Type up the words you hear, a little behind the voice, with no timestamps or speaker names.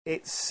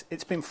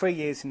It's been 3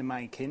 years in the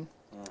making.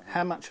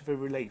 How much of a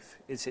relief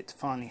is it to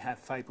finally have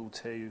Fable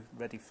 2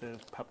 ready for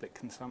public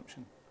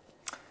consumption?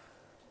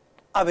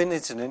 I mean,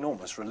 it's an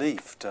enormous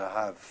relief to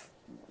have,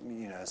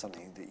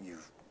 something that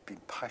you've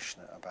been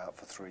passionate about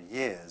for 3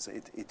 years.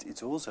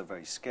 It's also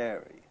very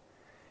scary.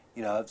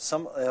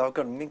 I've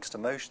got mixed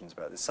emotions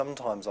about this.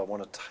 Sometimes I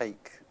want to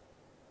take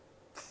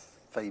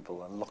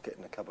Fable and lock it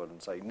in a cupboard and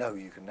say, no,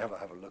 you can never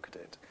have a look at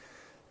it,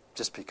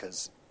 just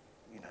because,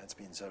 it's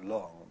been so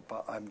long.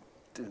 But I'm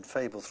in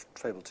Fable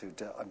 2,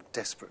 I'm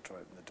desperate to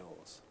open the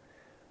doors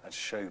and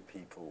show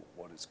people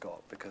what it's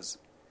got, because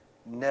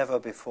never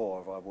before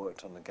have I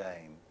worked on a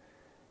game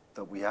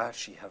that we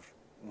actually have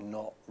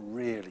not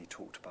really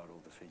talked about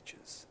all the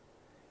features.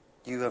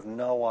 You have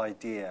no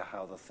idea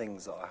how the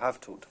things that I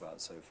have talked about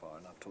so far,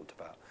 and I've talked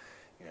about,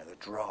 the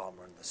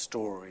drama and the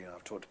story, and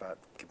I've talked about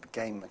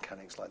game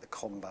mechanics like the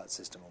combat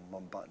system on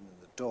one button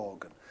and the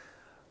dog,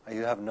 and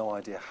you have no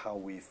idea how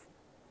we've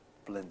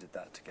blended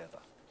that together.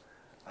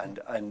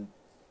 And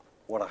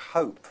what I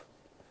hope,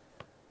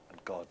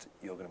 and God,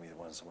 you're going to be the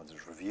one someone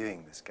who's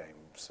reviewing this game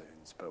soon,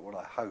 but what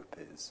I hope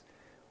is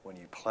when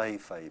you play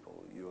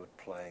Fable, you're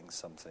playing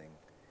something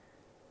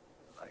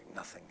like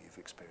nothing you've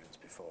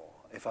experienced before.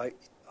 I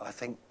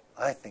think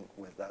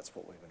that's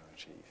what we're going to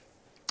achieve.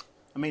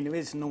 I mean, there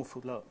is an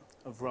awful lot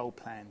of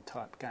role-playing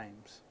type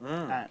games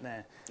out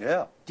there.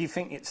 Yeah. Do you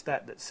think it's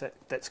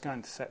that's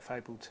going to set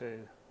Fable 2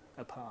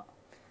 apart?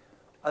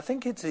 I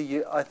think it's the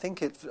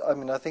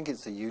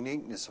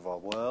uniqueness of our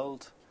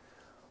world.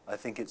 I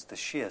think it's the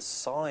sheer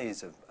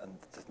size of and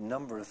the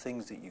number of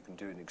things that you can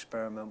do and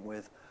experiment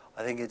with.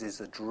 I think it is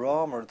the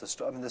drama of the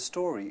story. I mean, the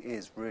story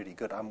is really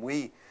good, and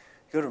you've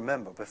got to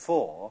remember,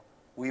 before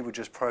we were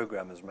just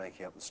programmers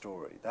making up the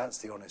story. That's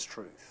the honest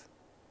truth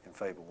in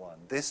Fable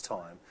 1. This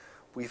time,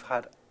 we've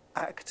had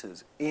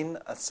actors in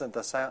a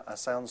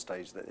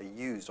soundstage that they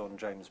used on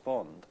James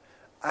Bond,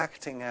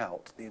 acting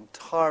out the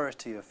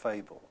entirety of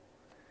Fable,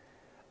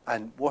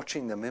 and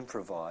watching them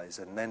improvise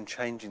and then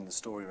changing the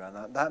story around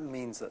that. That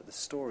means that the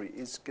story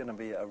is going to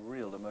be a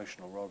real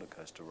emotional roller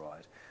coaster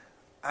ride.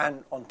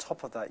 And on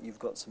top of that, you've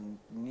got some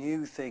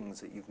new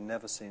things that you've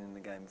never seen in the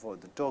game before.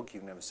 The dog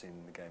you've never seen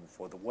in the game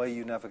before. The way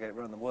you navigate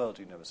around the world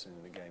you've never seen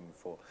in the game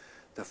before.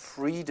 The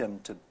freedom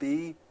to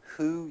be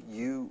who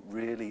you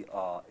really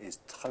are is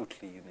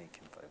totally unique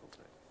in Fable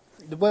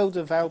 2. The world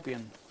of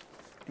Albion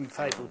in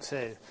Fable 2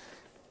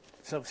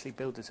 is obviously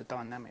billed as a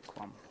dynamic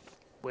one,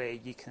 where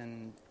you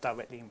can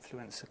directly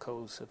influence the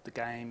course of the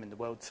game and the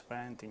world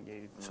surrounding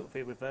you sort of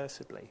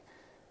irreversibly.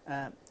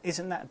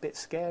 Isn't that a bit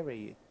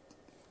scary?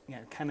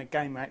 Can a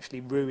gamer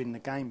actually ruin the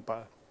game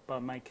by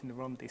making the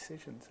wrong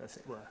decisions, as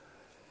it were?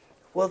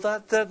 Well,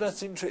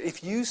 that's interesting.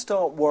 If you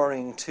start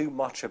worrying too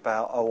much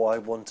about, I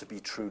want to be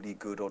truly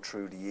good or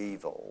truly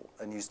evil,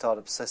 and you start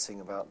obsessing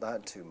about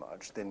that too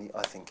much, then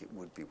I think it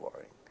would be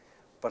worrying.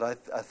 But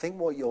I think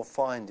what you'll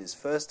find is,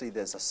 firstly,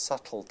 there's a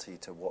subtlety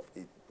to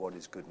what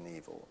is good and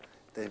evil.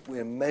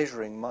 We're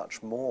measuring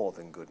much more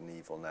than good and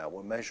evil now.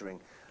 We're measuring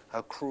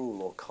how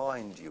cruel or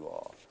kind you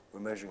are.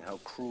 We're measuring how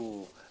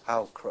cruel,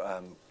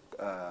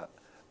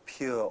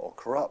 pure or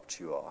corrupt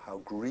you are, how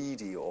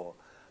greedy or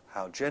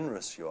how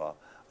generous you are.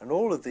 And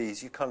all of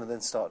these you kind of then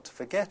start to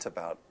forget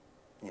about,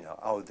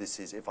 this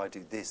is, if I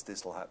do this,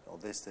 this will happen, or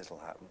this will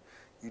happen.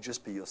 You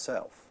just be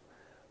yourself.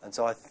 And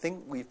so I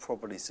think we've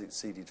probably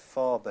succeeded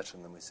far better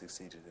than we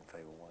succeeded in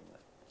Fable 1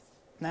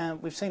 now. Now,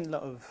 we've seen a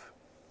lot of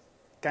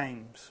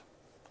games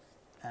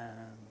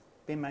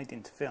being made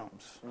into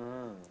films,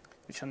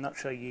 which I'm not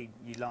sure you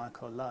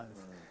like or loathe.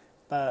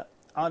 But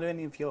are there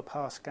any of your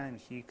past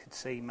games you could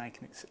see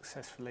making it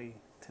successfully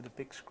to the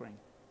big screen?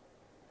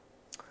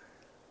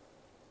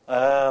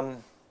 I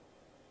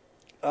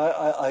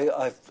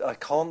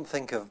can't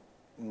think of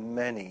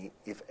many,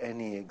 if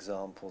any,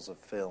 examples of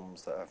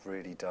films that have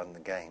really done the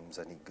games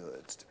any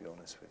good, to be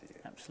honest with you.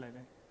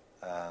 Absolutely.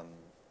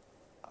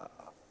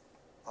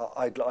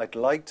 I'd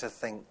like to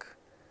think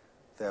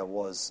there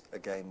was a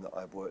game that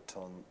I worked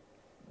on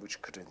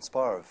which could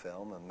inspire a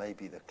film, and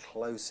maybe the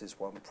closest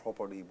one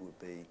probably would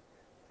be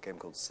a game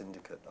called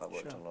Syndicate that I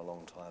worked on a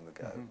long time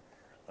ago. And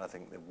I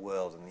think the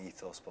world and the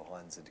ethos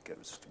behind Syndicate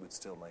would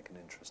still make an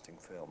interesting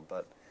film,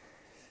 but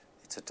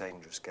it's a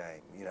dangerous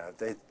game.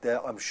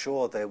 I'm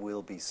sure there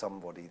will be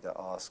somebody that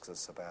asks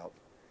us about,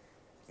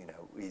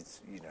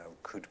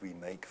 could we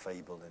make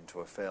Fable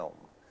into a film?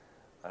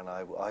 And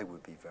I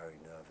would be very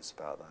nervous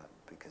about that,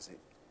 because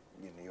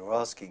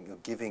you're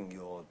giving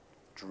your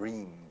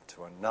dream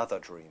to another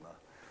dreamer,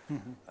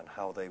 and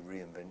how they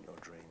reinvent your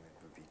dream,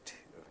 it would be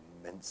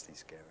immensely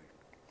scary.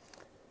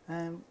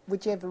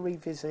 Would you ever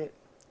revisit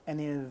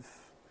any of,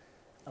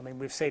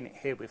 we've seen it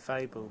here with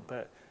Fable,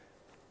 but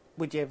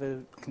would you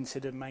ever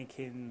consider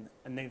making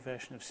a new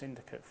version of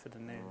Syndicate for the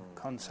new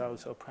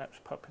consoles, or perhaps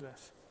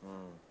Populous?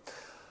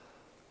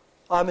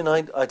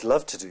 I'd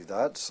love to do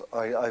that.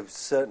 I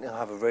certainly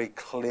have a very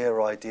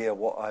clear idea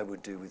what I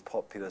would do with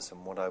Populous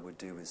and what I would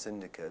do with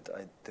Syndicate,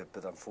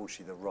 but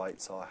unfortunately the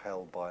rights are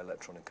held by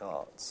Electronic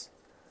Arts.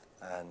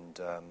 And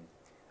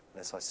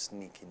unless I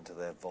sneak into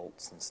their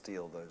vaults and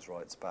steal those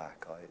rights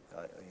back, I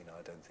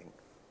don't think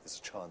there's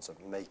a chance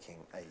of making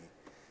a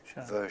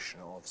version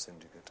of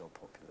Syndicate or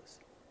Populous.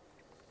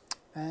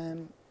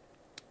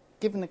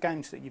 Given the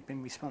games that you've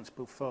been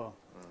responsible for,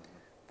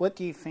 what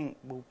do you think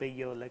will be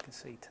your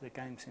legacy to the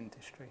games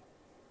industry?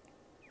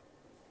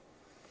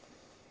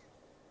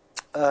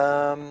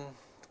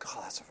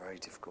 God, that's a very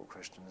difficult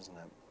question, isn't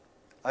it?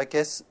 I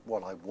guess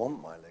what I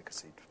want my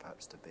legacy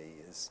perhaps to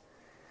be is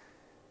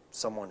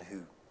someone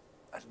who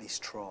at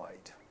least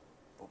tried,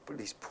 or at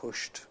least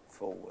pushed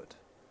forward.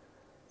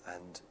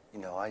 And,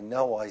 I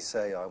know I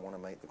say I want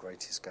to make the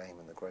greatest game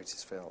and the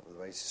greatest film, the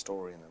greatest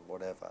story and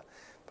whatever,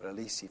 but at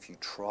least if you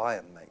try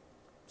and make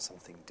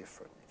something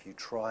different, if you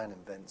try and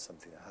invent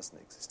something that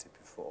hasn't existed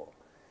before,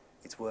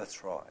 it's worth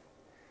trying.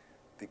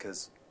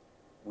 Because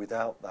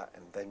without that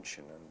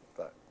invention and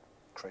that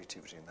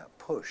creativity and that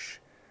push,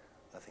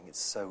 I think it's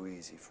so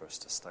easy for us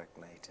to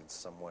stagnate in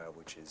somewhere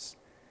which is,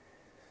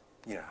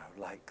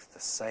 like the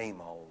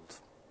same old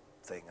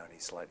thing, only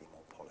slightly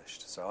more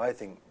polished. So I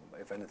think,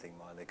 if anything,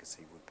 my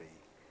legacy would be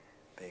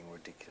being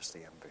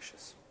ridiculously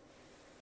ambitious.